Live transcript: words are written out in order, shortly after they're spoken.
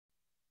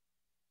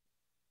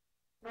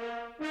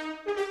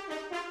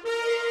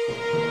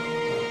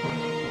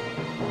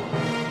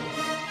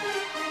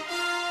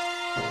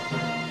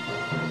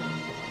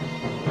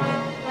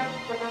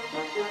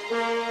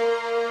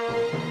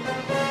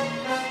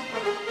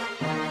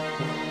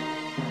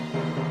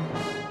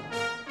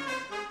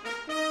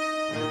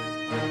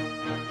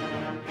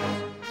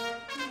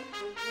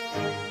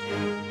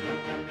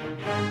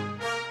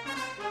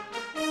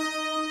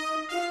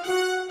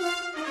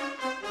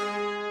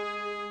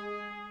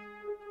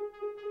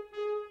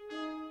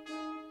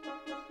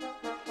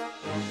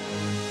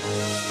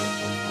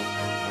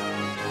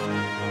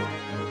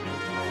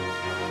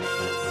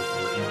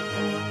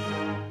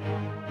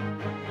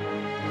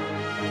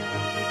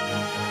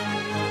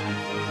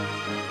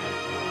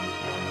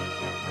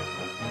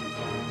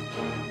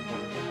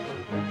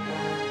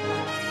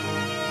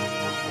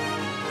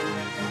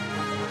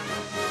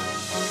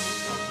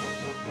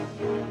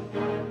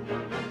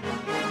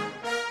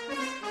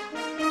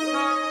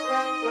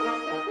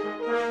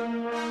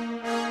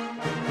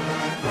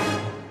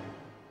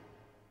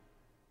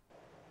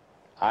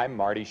I'm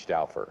Marty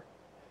Stouffer.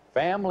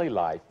 Family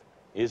life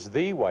is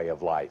the way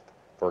of life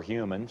for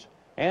humans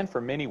and for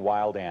many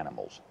wild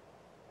animals.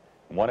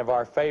 One of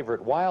our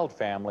favorite wild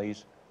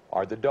families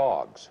are the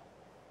dogs.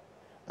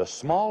 The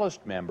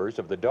smallest members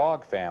of the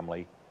dog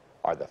family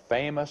are the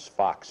famous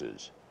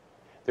foxes.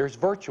 There's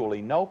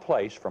virtually no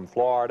place from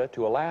Florida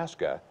to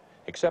Alaska,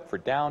 except for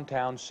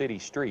downtown city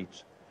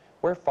streets,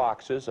 where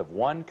foxes of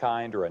one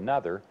kind or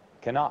another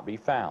cannot be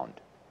found.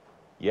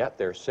 Yet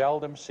they're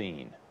seldom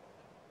seen.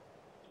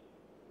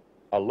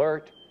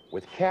 Alert,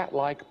 with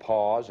cat-like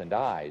paws and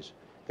eyes,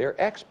 they're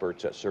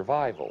experts at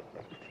survival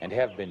and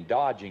have been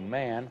dodging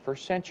man for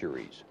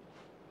centuries.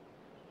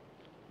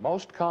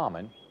 Most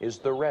common is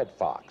the red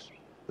fox,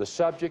 the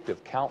subject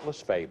of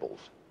countless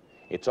fables.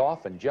 It's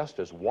often just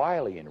as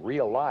wily in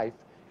real life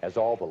as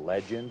all the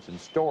legends and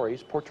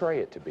stories portray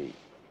it to be.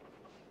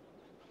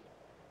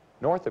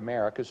 North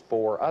America's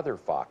 4 other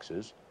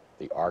foxes,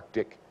 the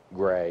Arctic,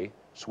 gray,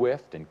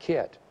 swift, and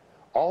kit,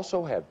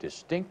 also have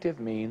distinctive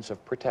means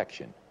of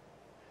protection.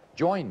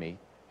 Join me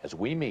as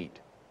we meet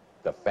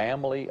the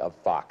family of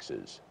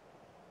foxes.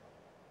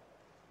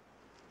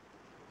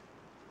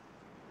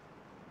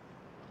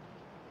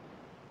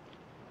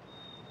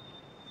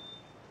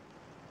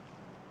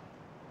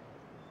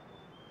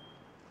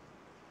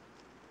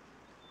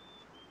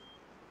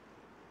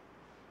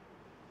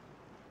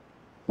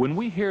 When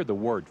we hear the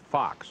word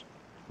fox,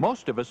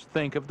 most of us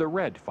think of the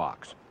red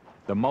fox,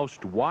 the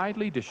most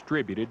widely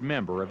distributed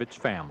member of its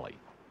family.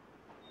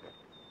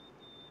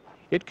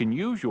 It can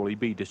usually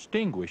be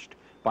distinguished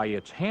by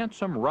its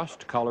handsome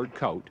rust-colored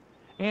coat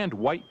and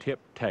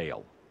white-tipped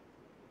tail.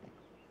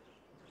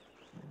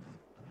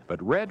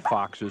 But red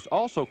foxes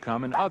also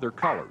come in other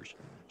colors,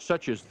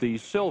 such as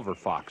these silver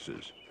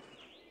foxes.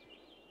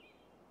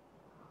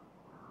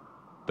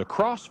 The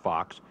cross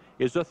fox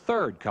is a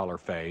third color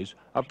phase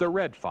of the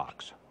red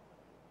fox.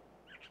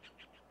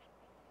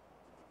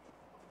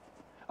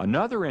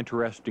 Another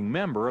interesting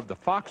member of the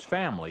fox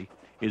family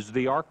is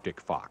the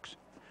Arctic fox,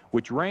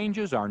 which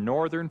ranges our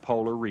northern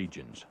polar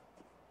regions.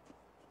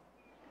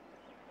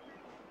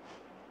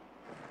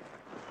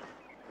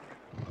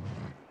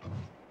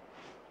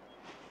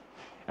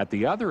 At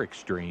the other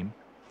extreme,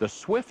 the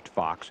swift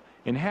fox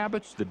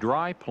inhabits the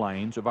dry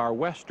plains of our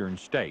western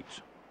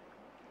states.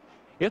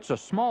 It's a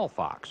small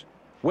fox,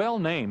 well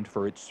named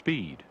for its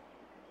speed.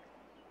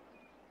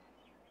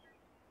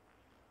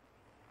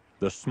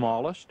 The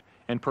smallest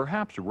and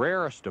perhaps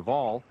rarest of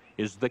all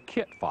is the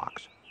kit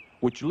fox,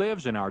 which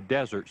lives in our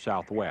desert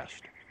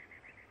southwest.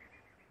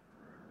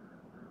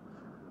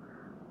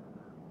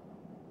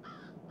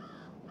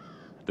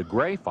 The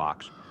gray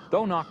fox,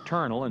 though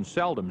nocturnal and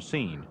seldom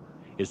seen,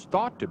 is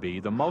thought to be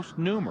the most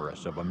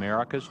numerous of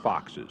America's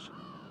foxes.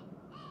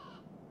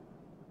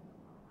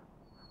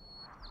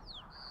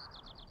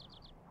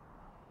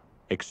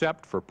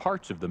 Except for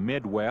parts of the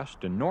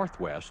Midwest and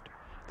Northwest,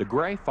 the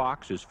gray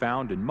fox is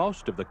found in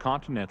most of the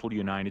continental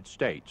United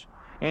States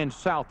and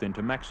south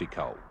into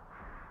Mexico.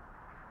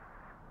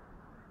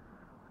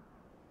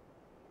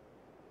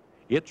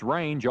 Its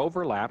range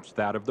overlaps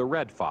that of the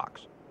red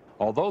fox,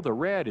 although the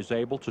red is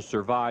able to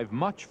survive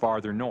much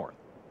farther north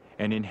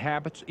and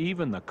inhabits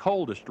even the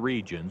coldest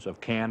regions of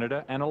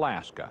Canada and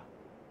Alaska.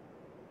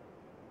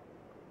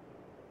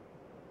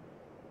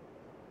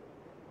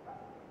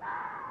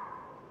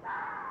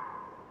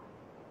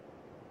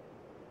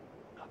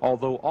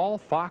 Although all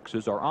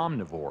foxes are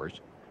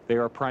omnivores, they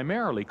are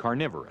primarily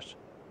carnivorous.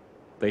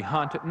 They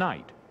hunt at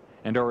night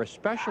and are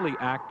especially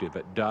active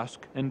at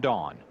dusk and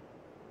dawn.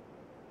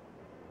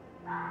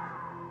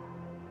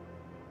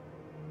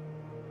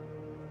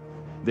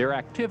 Their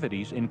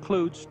activities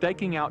include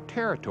staking out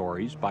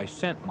territories by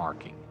scent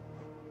marking.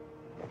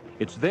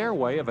 It's their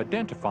way of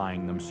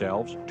identifying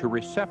themselves to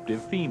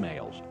receptive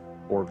females,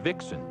 or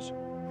vixens.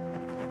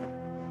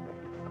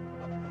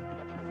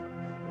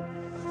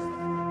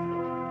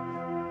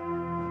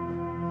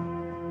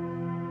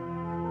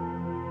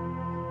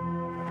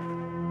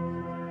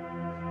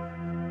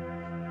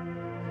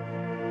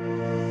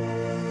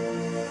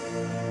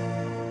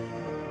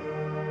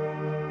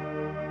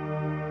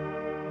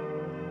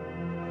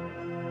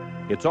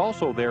 It's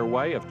also their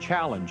way of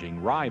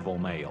challenging rival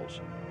males.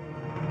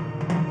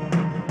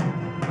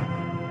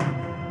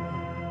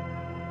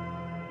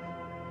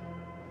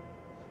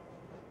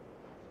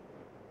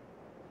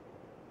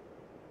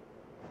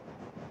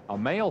 A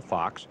male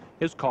fox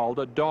is called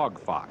a dog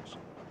fox.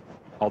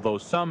 Although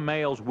some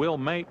males will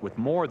mate with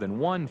more than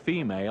one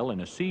female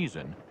in a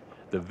season,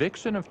 the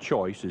vixen of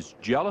choice is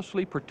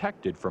jealously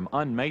protected from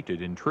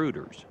unmated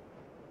intruders.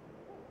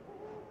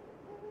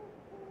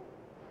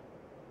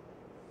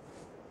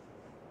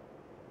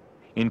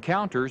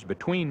 Encounters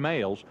between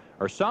males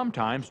are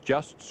sometimes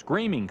just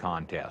screaming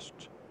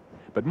contests,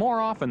 but more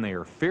often they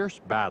are fierce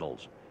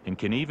battles and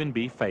can even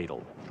be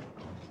fatal.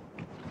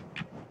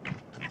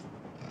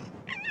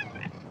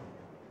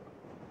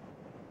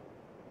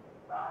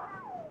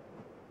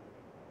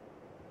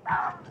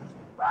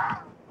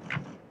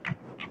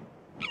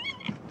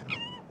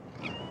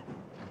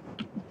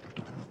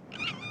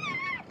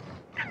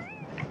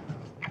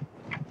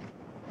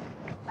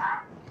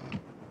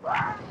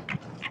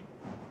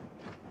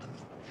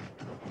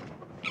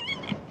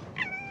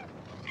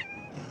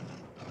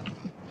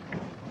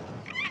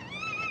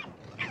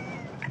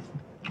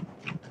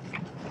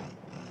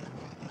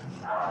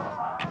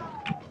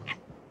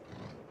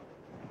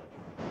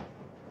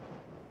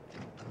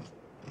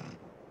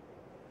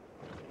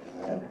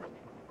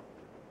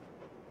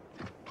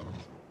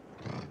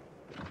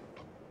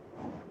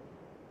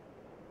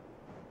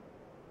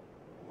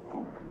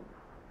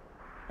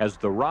 As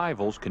the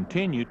rivals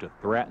continue to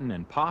threaten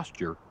and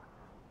posture,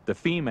 the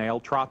female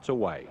trots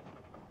away.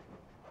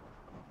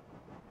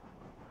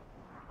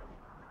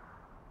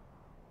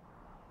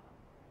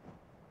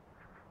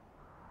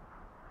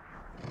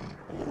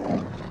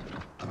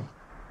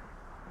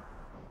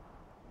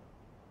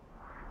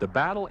 The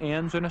battle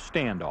ends in a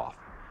standoff,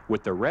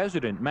 with the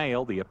resident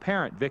male the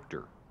apparent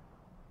victor.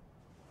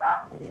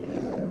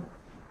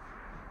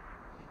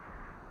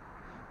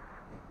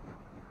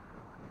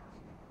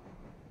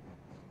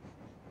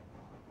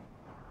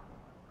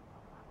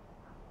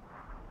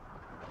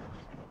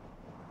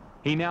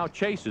 He now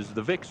chases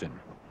the vixen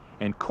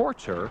and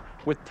courts her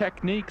with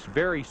techniques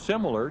very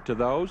similar to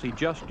those he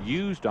just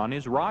used on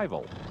his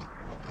rival.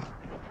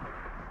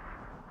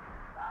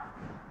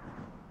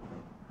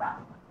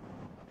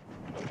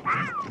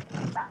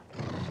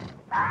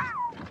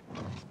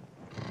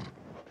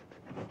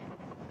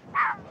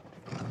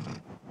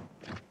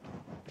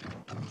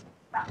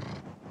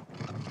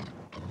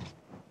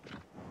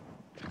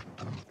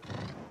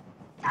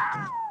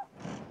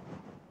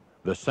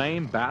 The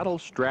same battle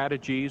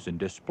strategies and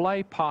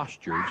display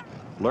postures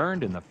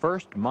learned in the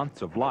first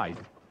months of life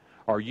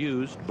are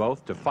used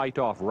both to fight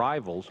off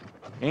rivals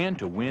and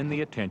to win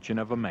the attention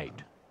of a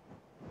mate.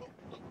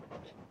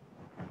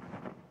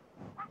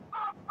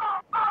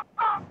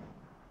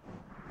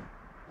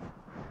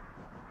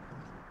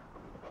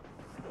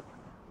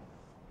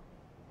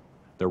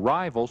 The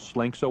rival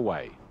slinks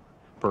away,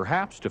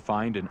 perhaps to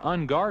find an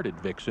unguarded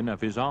vixen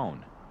of his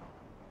own.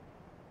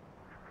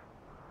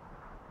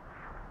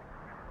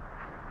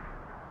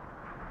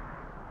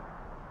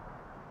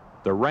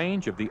 The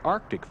range of the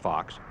Arctic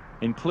fox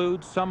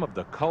includes some of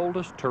the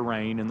coldest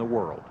terrain in the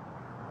world,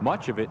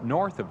 much of it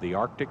north of the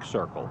Arctic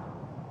Circle.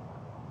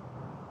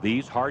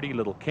 These hardy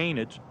little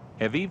canids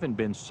have even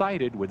been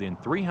sighted within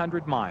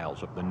 300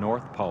 miles of the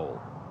North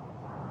Pole.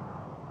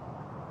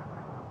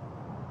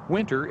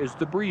 Winter is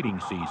the breeding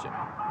season,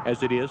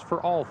 as it is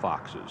for all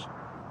foxes.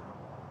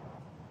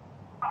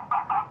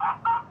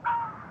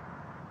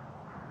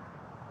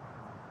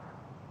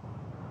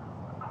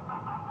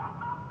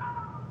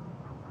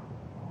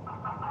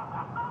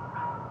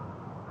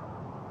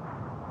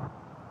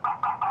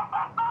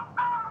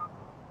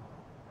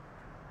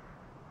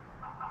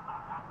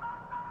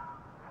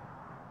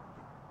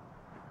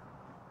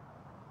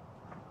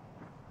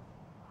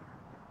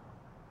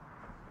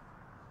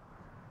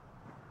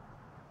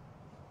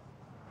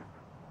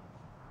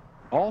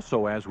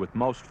 Also, as with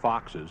most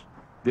foxes,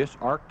 this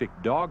Arctic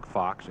dog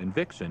fox and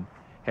vixen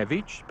have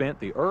each spent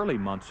the early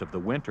months of the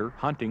winter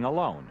hunting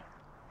alone.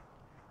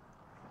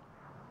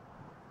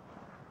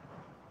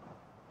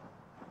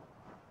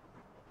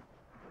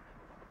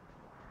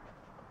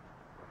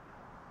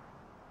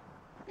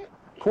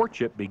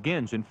 Courtship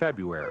begins in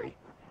February,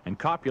 and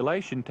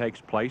copulation takes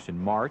place in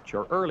March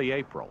or early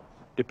April,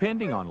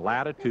 depending on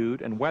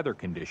latitude and weather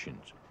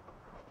conditions.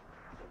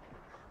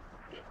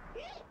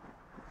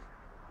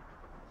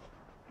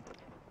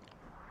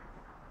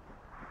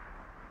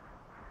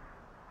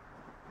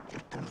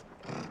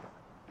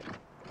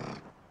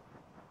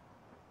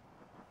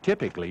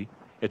 Typically,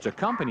 it's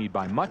accompanied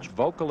by much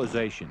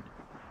vocalization,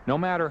 no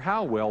matter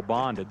how well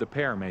bonded the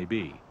pair may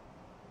be.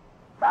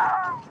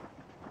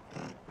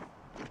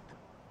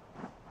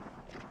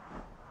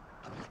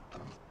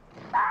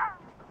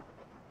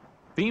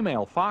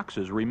 Female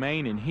foxes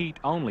remain in heat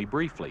only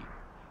briefly,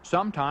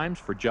 sometimes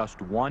for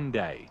just one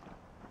day.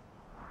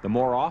 The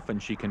more often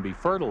she can be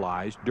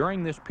fertilized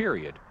during this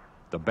period,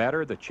 the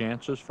better the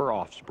chances for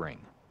offspring.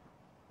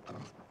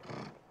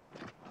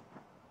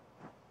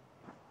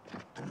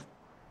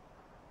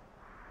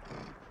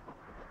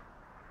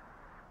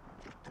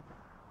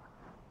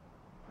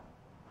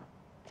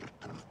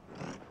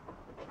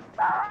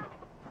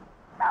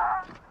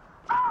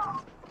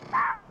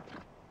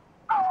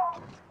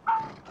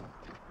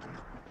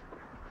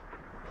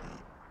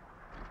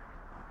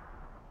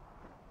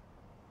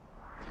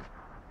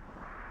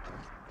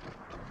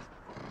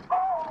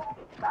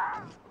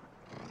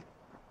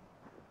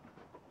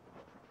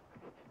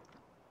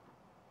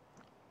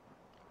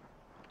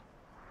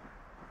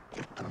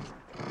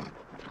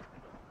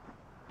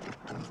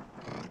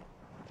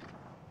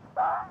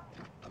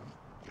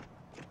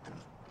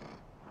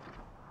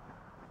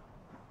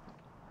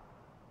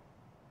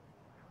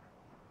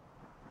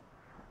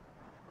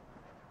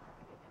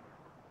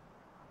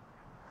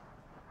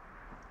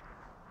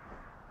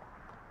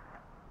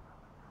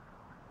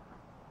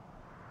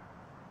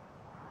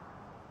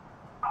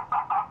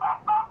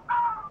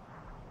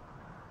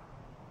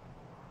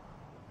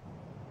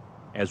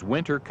 As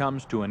winter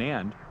comes to an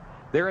end,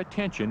 their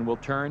attention will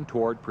turn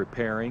toward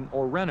preparing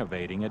or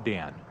renovating a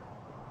den.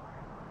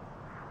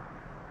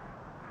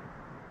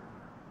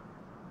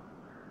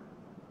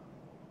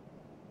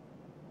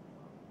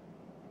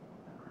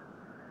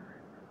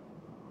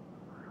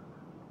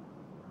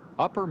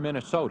 Upper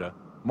Minnesota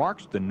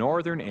marks the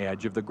northern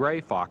edge of the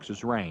gray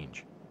fox's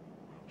range.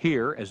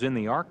 Here, as in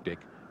the Arctic,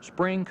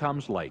 spring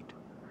comes late,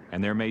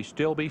 and there may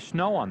still be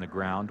snow on the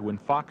ground when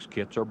fox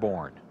kits are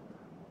born.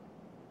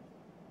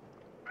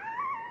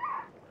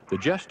 The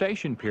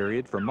gestation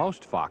period for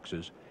most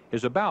foxes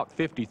is about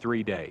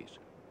 53 days.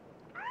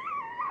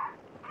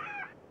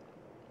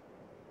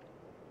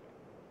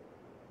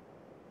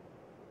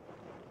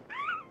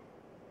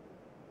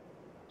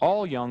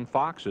 All young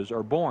foxes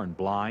are born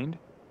blind,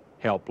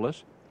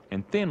 helpless,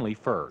 and thinly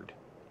furred.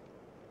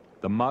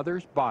 The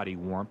mother's body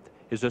warmth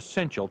is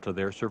essential to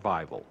their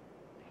survival,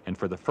 and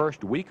for the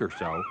first week or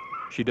so,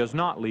 she does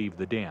not leave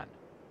the den.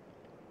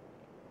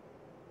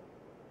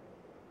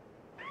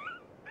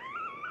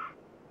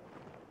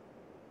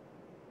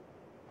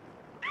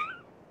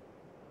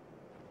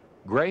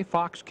 Gray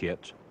fox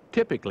kits,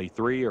 typically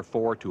 3 or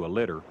 4 to a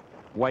litter,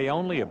 weigh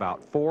only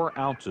about 4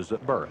 ounces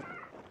at birth,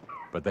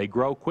 but they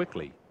grow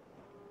quickly.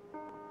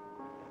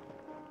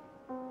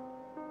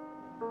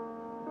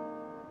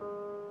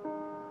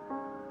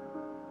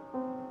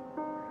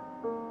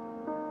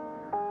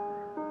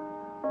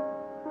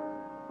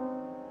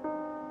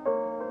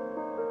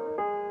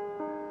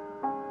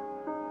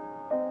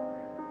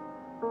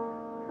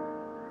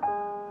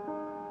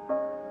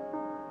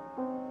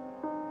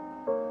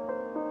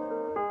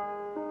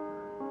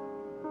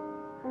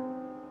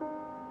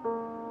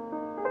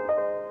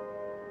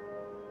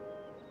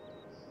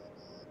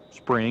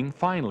 Spring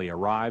finally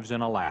arrives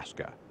in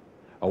Alaska,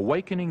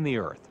 awakening the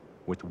earth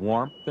with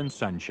warmth and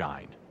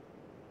sunshine.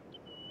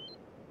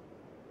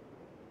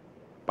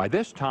 By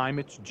this time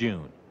it's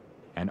June,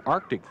 and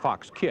Arctic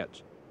fox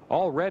kits,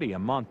 already a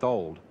month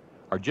old,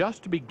 are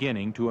just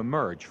beginning to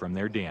emerge from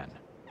their den.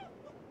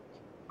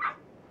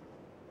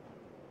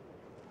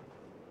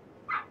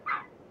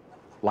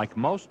 Like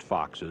most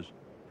foxes,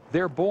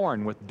 they're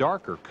born with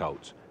darker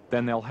coats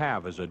than they'll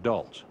have as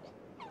adults.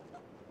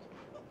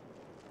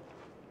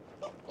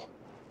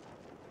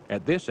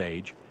 At this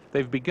age,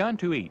 they've begun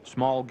to eat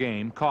small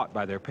game caught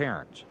by their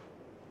parents.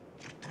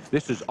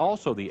 This is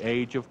also the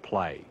age of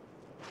play.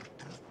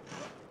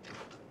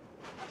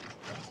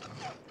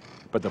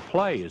 But the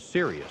play is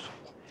serious,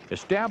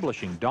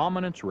 establishing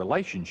dominance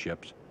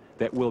relationships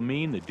that will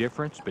mean the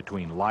difference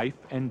between life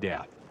and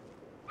death.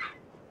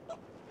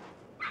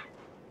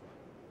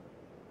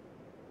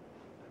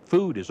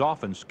 Food is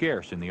often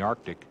scarce in the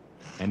Arctic,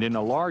 and in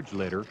a large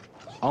litter,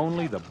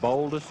 only the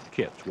boldest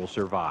kits will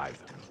survive.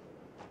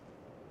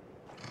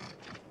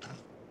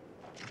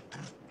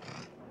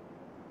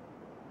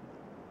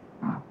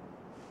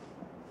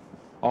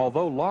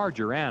 Although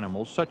larger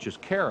animals, such as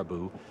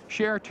caribou,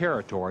 share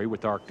territory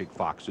with Arctic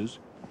foxes,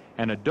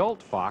 an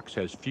adult fox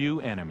has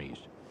few enemies.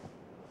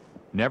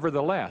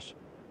 Nevertheless,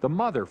 the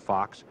mother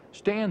fox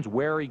stands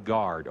wary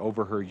guard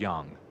over her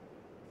young.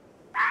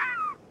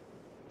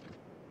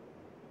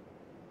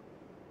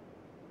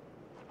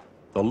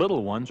 The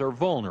little ones are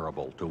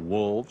vulnerable to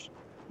wolves,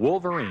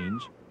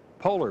 wolverines,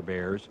 polar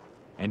bears,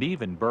 and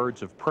even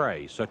birds of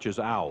prey, such as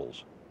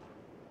owls.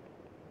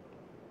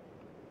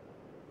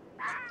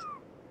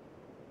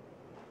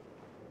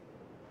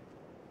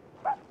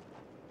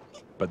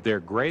 But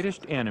their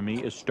greatest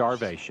enemy is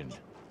starvation.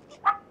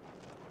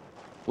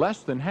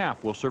 Less than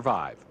half will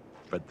survive,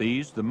 but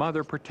these the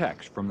mother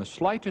protects from the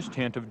slightest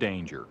hint of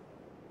danger.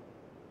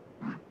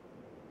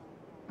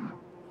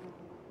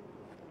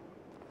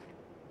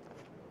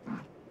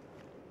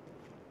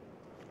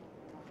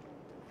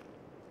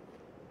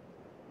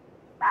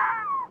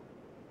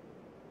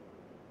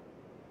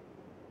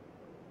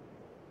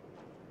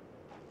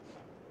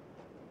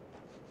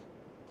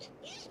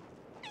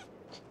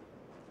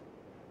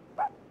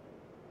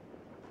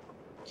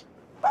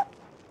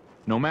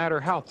 No matter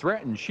how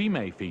threatened she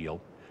may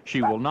feel,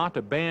 she will not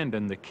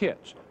abandon the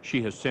kits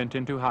she has sent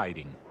into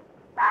hiding.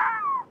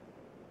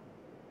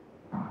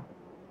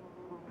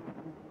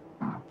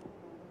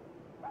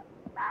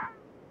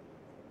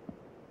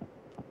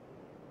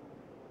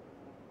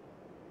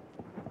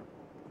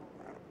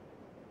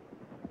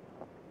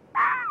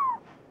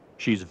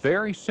 She's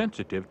very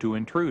sensitive to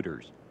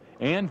intruders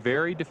and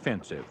very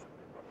defensive.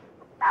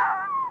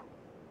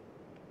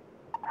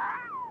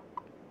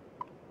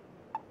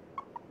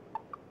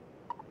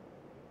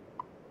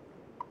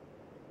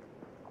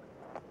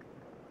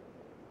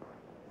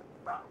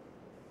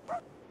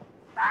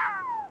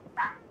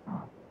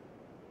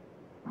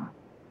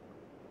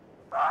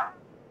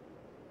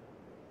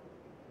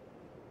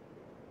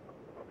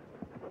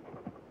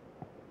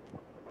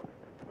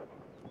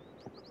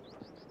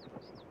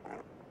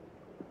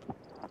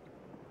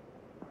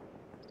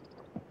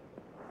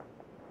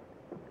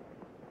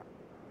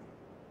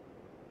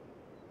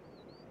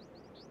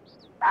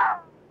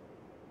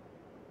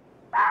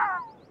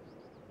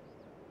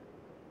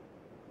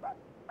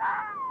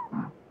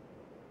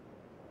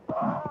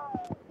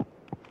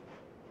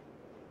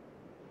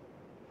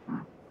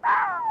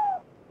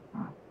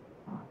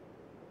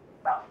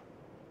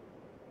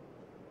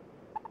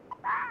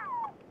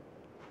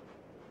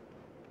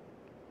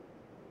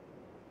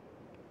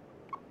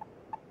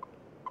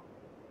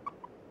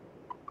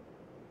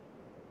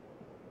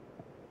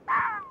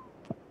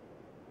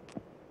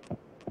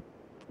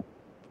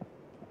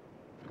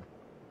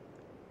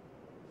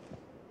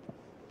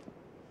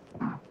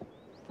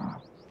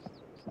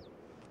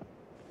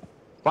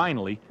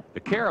 Finally, the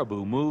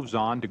caribou moves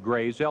on to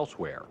graze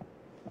elsewhere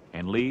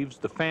and leaves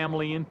the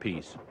family in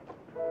peace.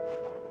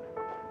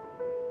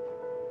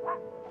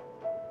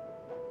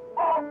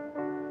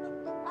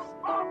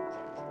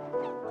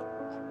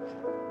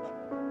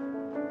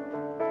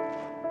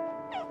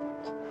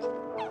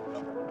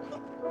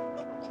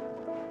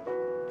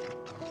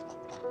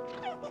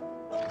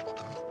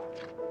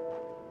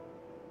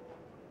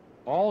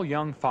 All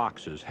young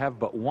foxes have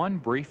but one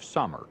brief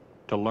summer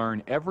to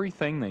learn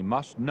everything they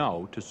must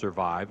know to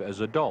survive as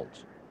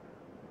adults.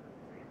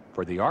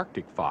 For the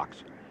Arctic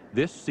fox,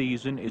 this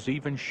season is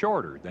even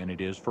shorter than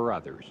it is for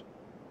others.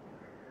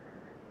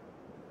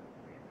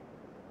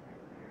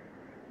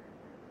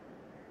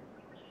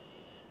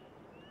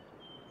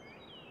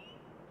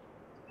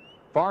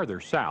 Farther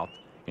south,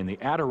 in the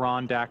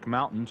Adirondack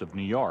Mountains of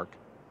New York,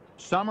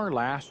 summer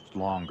lasts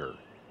longer,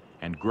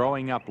 and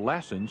growing up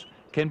lessons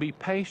can be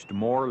paced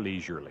more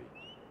leisurely.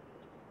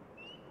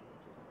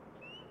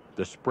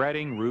 The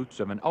spreading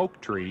roots of an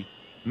oak tree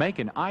make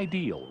an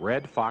ideal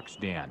red fox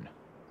den.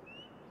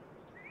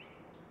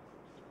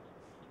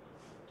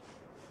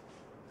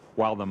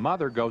 While the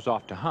mother goes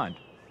off to hunt,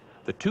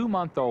 the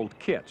 2-month-old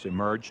kits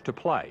emerge to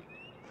play.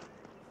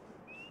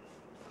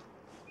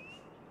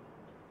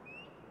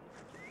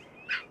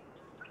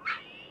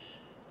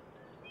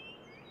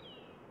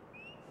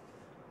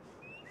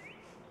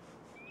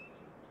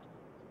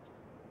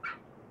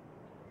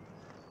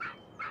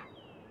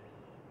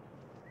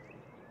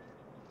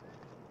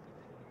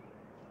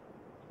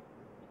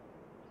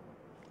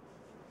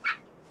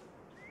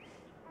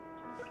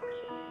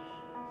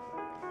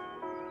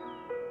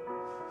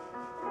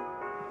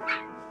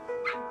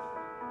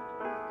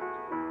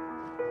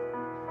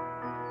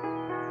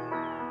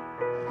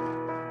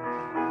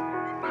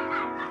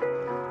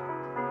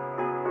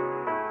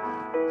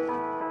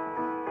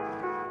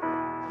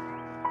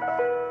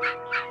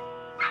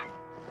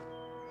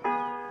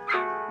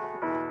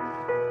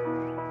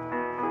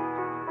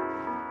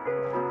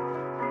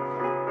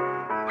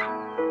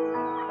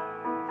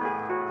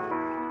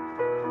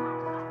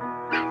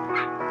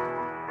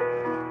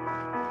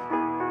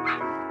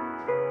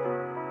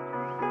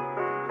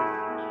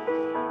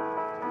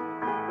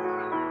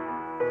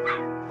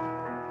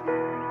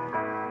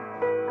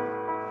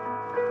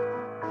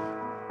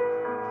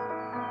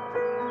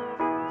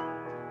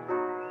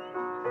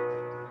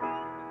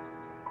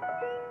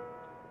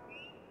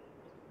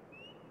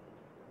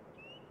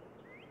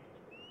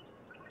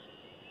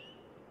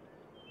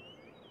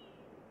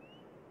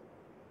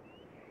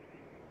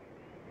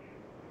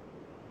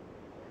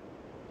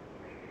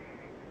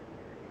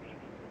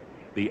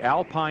 The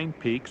alpine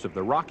peaks of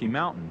the Rocky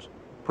Mountains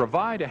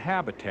provide a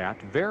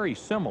habitat very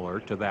similar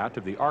to that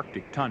of the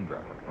Arctic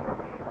tundra.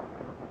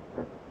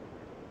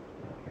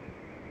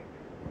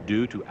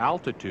 Due to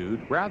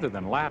altitude rather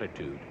than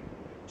latitude,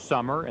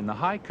 summer in the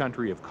high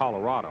country of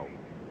Colorado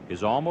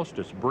is almost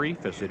as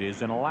brief as it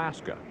is in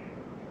Alaska.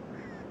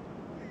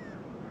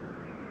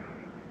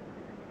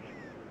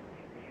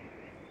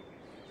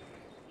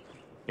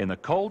 In the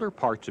colder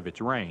parts of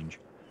its range,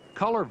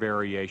 color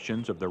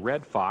variations of the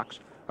red fox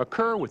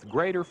occur with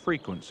greater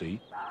frequency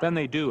than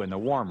they do in the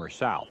warmer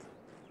south.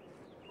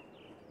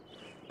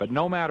 But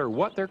no matter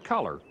what their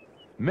color,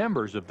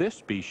 members of this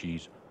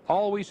species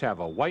always have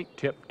a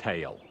white-tipped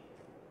tail.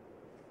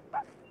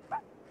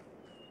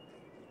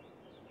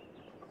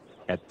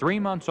 At 3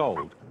 months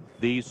old,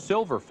 these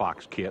silver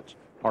fox kits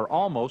are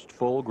almost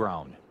full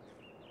grown.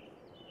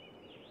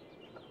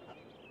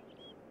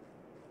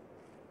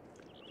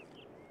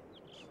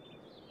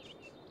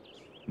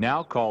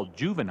 Now called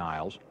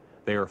juveniles,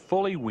 they are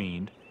fully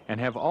weaned and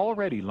have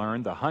already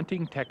learned the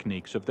hunting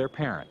techniques of their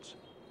parents.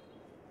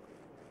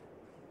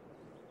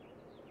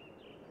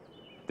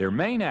 Their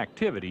main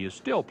activity is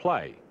still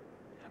play,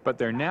 but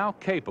they're now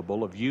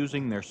capable of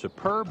using their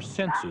superb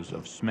senses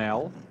of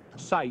smell,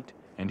 sight,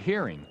 and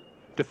hearing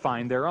to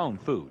find their own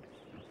food.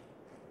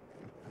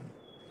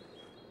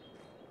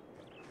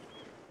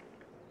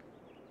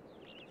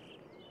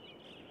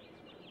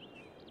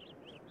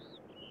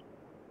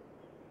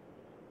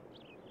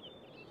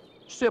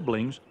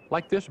 Siblings,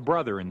 like this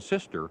brother and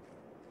sister,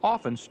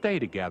 often stay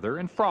together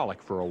and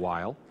frolic for a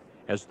while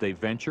as they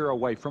venture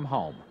away from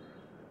home.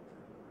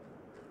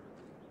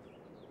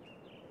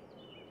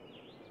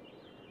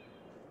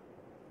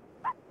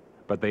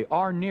 But they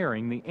are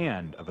nearing the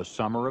end of a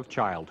summer of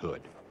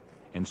childhood,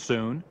 and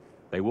soon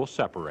they will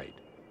separate.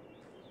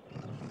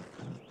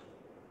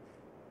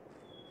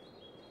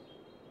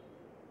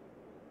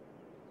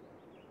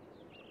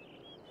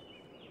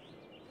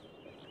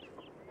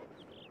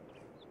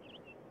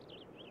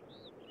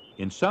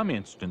 In some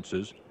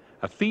instances,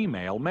 a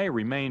female may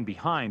remain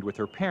behind with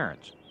her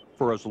parents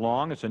for as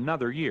long as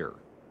another year,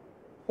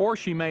 or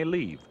she may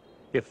leave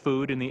if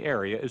food in the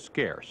area is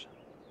scarce.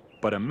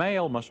 But a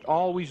male must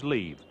always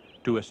leave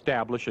to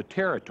establish a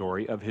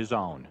territory of his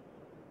own.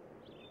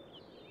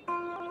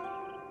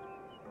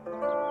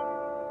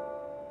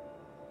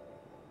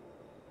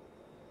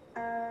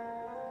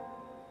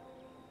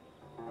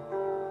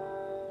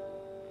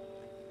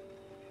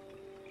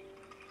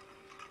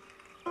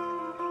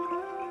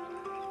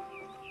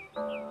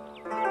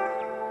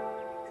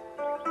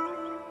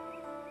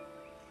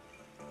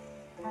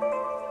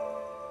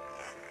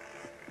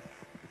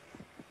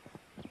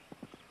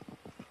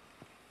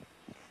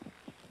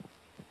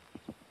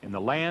 In the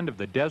land of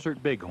the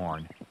desert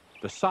bighorn,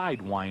 the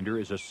sidewinder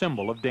is a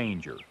symbol of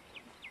danger.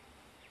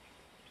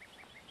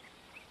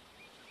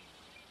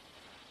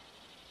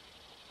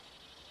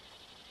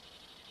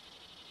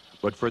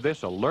 But for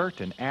this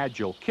alert and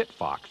agile kit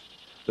fox,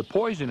 the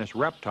poisonous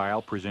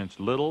reptile presents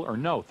little or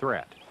no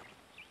threat.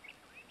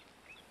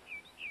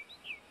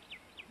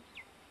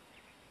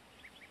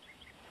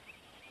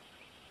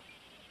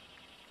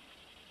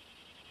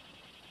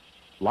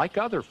 Like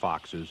other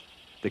foxes,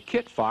 the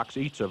kit fox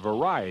eats a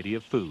variety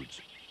of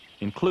foods,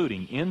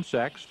 including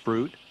insects,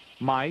 fruit,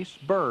 mice,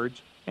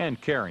 birds, and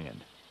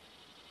carrion.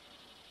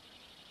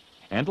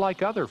 And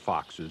like other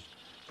foxes,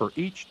 for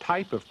each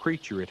type of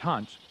creature it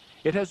hunts,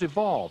 it has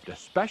evolved a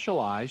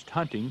specialized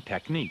hunting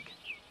technique.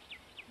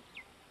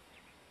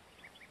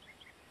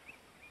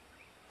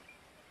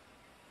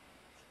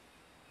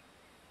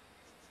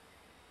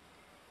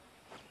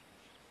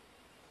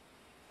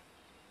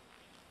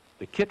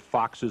 The kit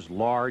fox's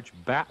large,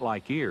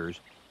 bat-like ears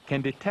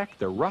can detect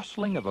the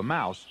rustling of a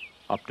mouse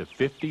up to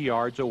 50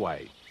 yards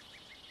away.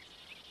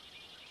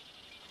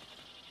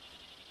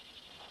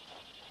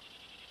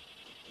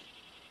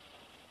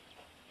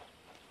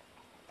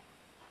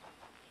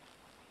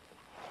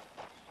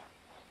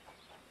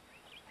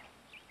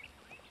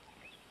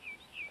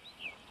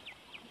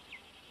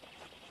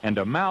 And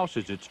a mouse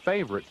is its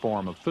favorite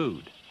form of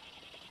food.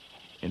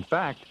 In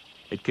fact,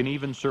 it can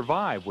even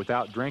survive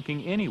without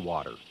drinking any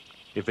water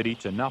if it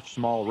eats enough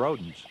small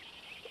rodents.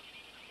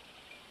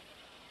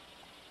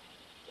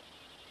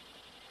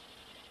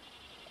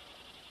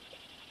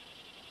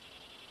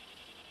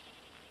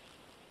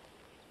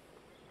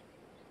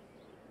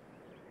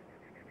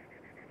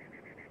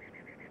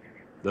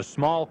 The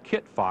small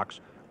kit fox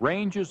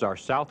ranges our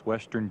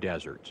southwestern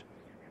deserts.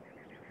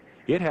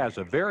 It has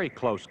a very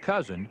close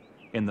cousin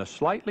in the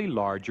slightly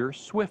larger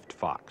swift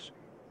fox.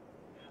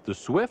 The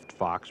swift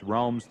fox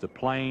roams the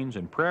plains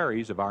and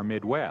prairies of our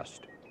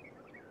Midwest.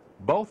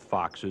 Both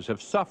foxes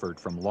have suffered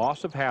from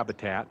loss of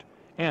habitat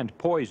and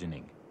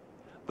poisoning,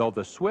 though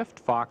the swift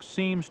fox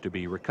seems to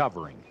be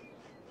recovering.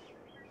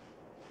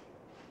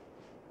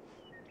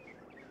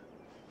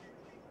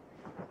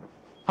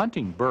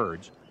 Hunting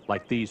birds,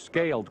 like these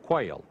scaled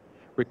quail,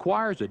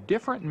 requires a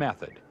different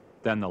method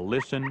than the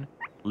listen,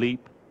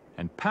 leap,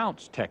 and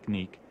pounce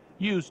technique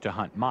used to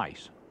hunt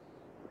mice.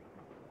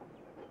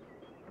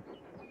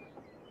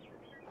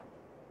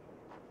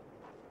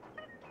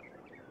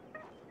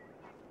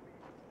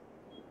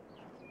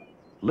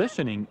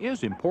 Listening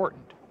is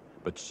important,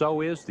 but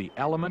so is the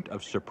element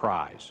of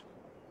surprise.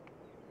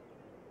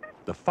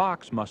 The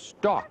fox must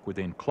stalk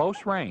within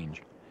close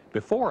range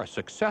before a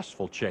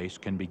successful chase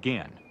can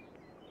begin.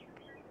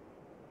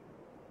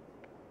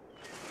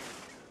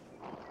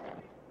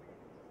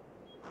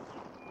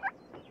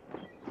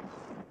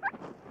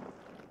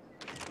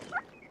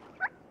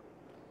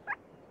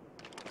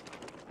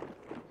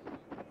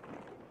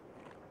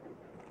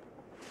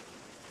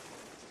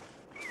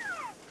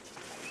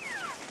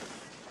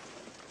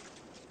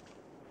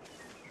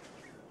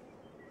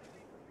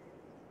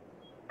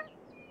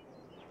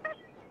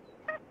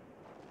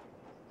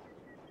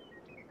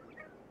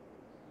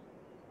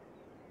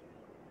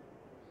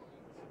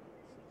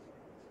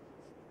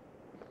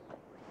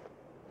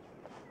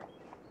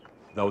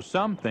 Though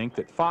some think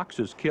that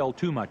foxes kill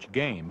too much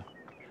game,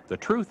 the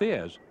truth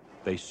is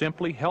they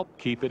simply help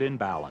keep it in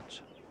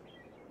balance.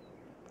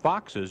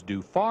 Foxes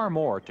do far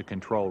more to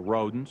control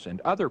rodents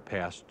and other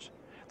pests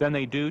than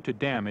they do to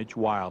damage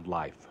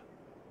wildlife.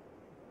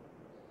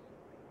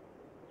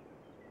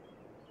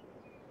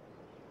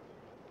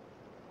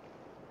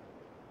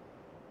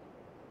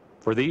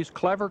 For these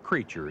clever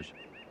creatures,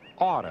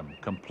 autumn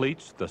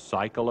completes the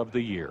cycle of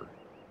the year.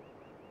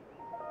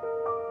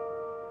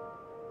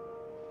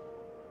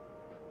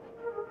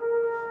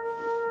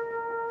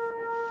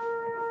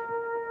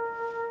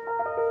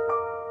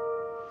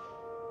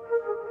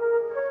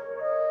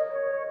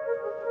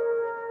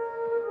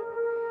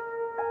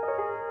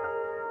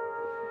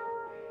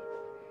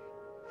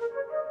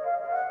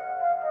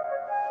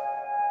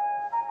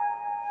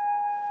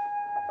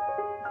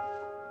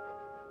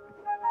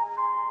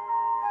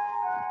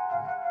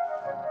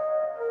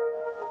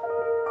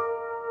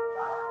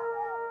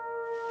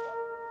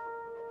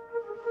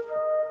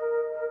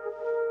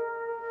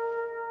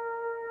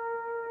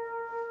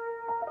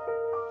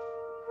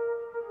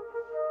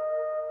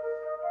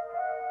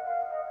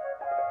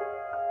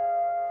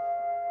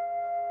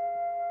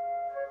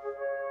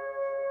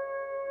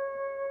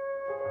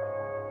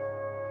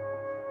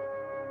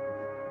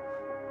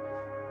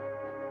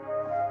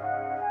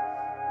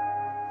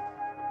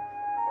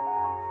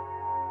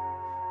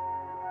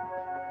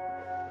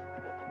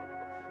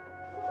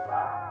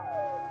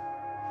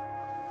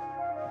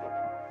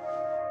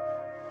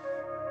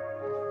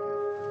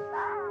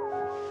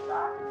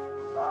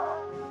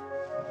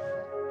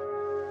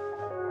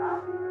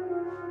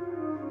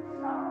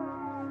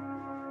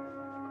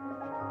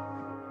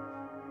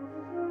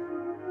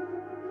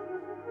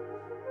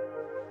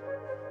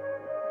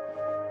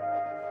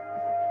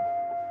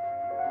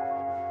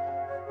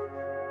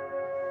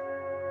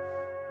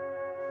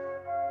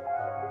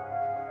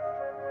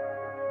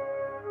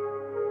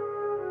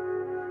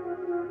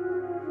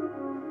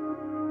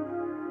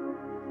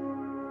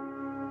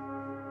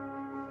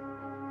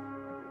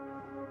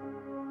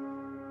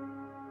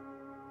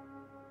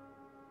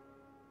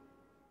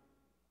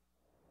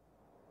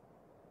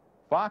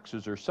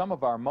 Foxes are some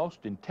of our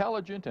most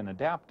intelligent and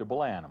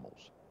adaptable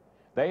animals.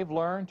 They've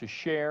learned to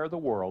share the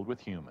world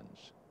with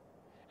humans.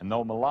 And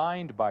though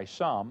maligned by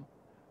some,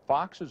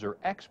 foxes are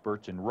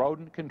experts in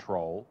rodent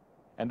control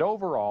and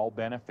overall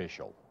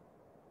beneficial.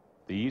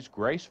 These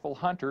graceful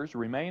hunters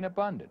remain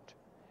abundant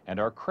and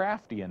are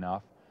crafty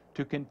enough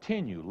to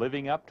continue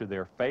living up to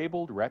their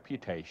fabled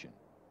reputation.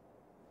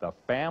 The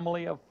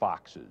family of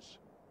foxes.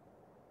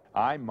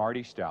 I'm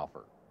Marty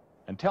Stouffer.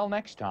 Until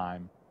next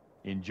time,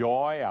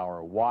 enjoy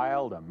our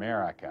wild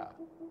America.